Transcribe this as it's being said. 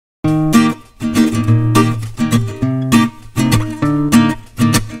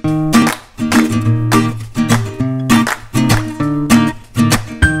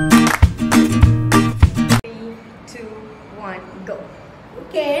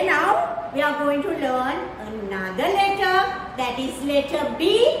Okay, now we are going to learn another letter, that is letter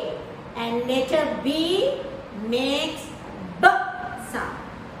B, and letter B makes B sound.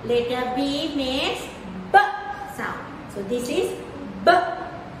 Letter B makes B sound. So this is B.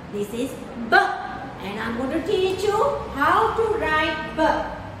 This is B. And I'm going to teach you how to write B.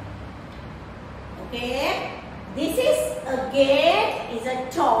 Okay. This is again is a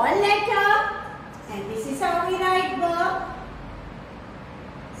tall letter. And this is how we write B.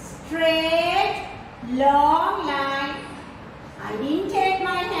 Straight, long line. I didn't take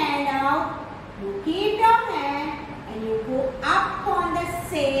my hand out. You keep your hand and you go up on the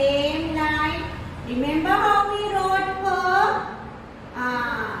same line. Remember how we wrote B?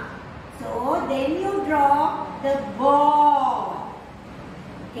 So then you draw the ball.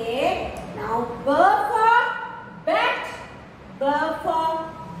 Okay. Now B for bat, B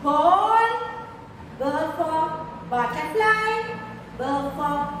for ball, B for butterfly, B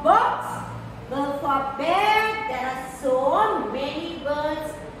for box, B for bear. There are so many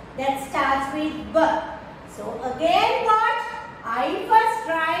words that starts with B. So again what? I first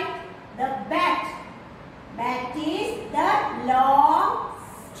write the bat. Bat is the long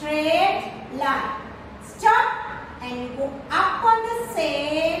straight line. Stop and you go up on the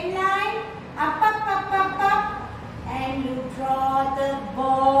same line. Up, up, up, up, up. And you draw the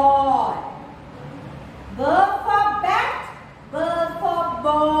ball. B for bat, B for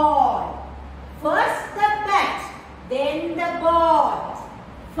ball. First the bat, then the ball.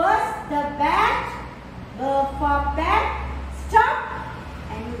 First the bat, B for bat. Stop.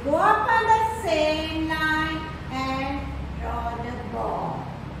 And you go up on the same line and draw the ball.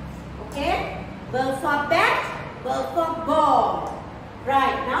 Okay? B for bat, B for ball.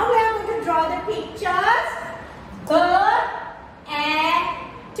 Right, now we are going to draw the pictures. B at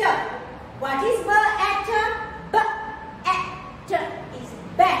T. What is B at T? B at T is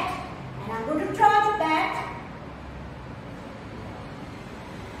bat. And I'm going to draw the bat.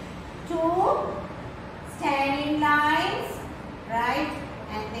 Two standing lines, right?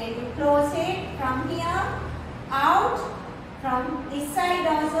 And then you close it from here, out. From this side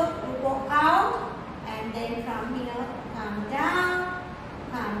also you go out. And then from here come down,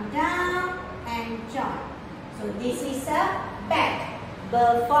 and join. So this is a bat. B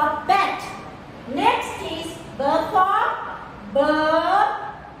for bat. Next is B for bird.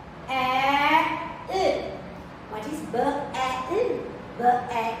 What is bird? Bird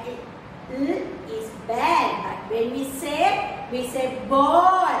is bad. But when we say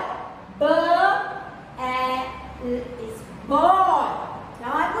ball. Bird is ball.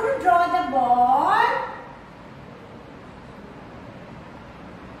 Now I'm going to draw the ball.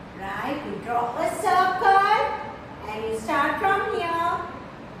 Right, you draw a circle and you start from here,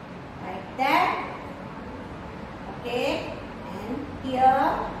 like that, okay, and here,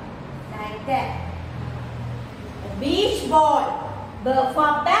 like that. A beach ball, B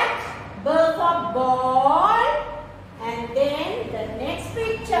for bat, B for ball, and then the next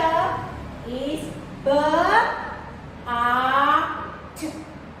picture is B, A, T,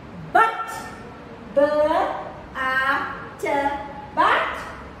 but, B, A, T, but.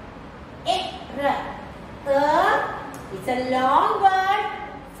 It's a long word.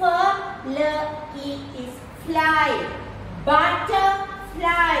 Is fly.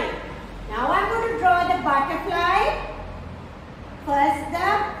 Butterfly. Now I'm going to draw the butterfly. First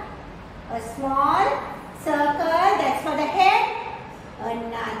a small circle, that's for the head.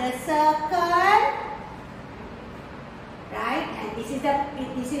 Another circle. Right? And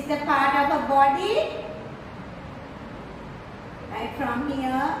this is the part of a body. Right, from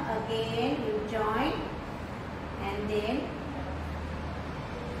here again you join and then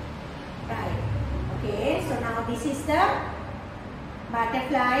right. Okay, so now this is the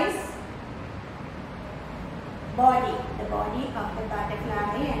butterfly's body, the body of the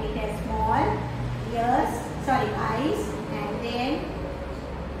butterfly, and it has small eyes, and then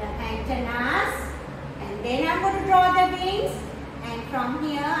the antennas, and then I'm going to draw the wings, and from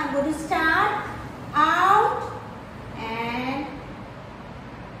here I'm going to start out and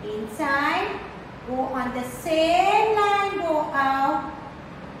inside, go on the same line, go out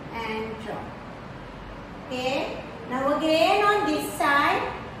and draw. Okay, now again on this side,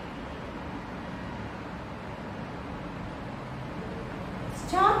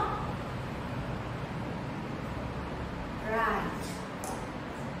 stop, right.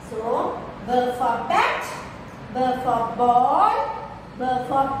 So, B for bat, B for ball, B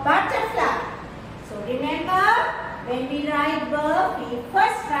for butterfly. So remember, when we write B, we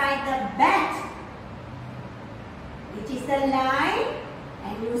first write the bat, which is the line,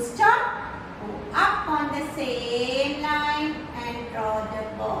 and you stop, go up on the same line and draw the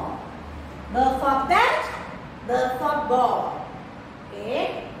ball. B for bat, B for ball.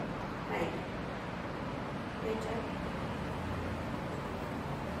 Okay.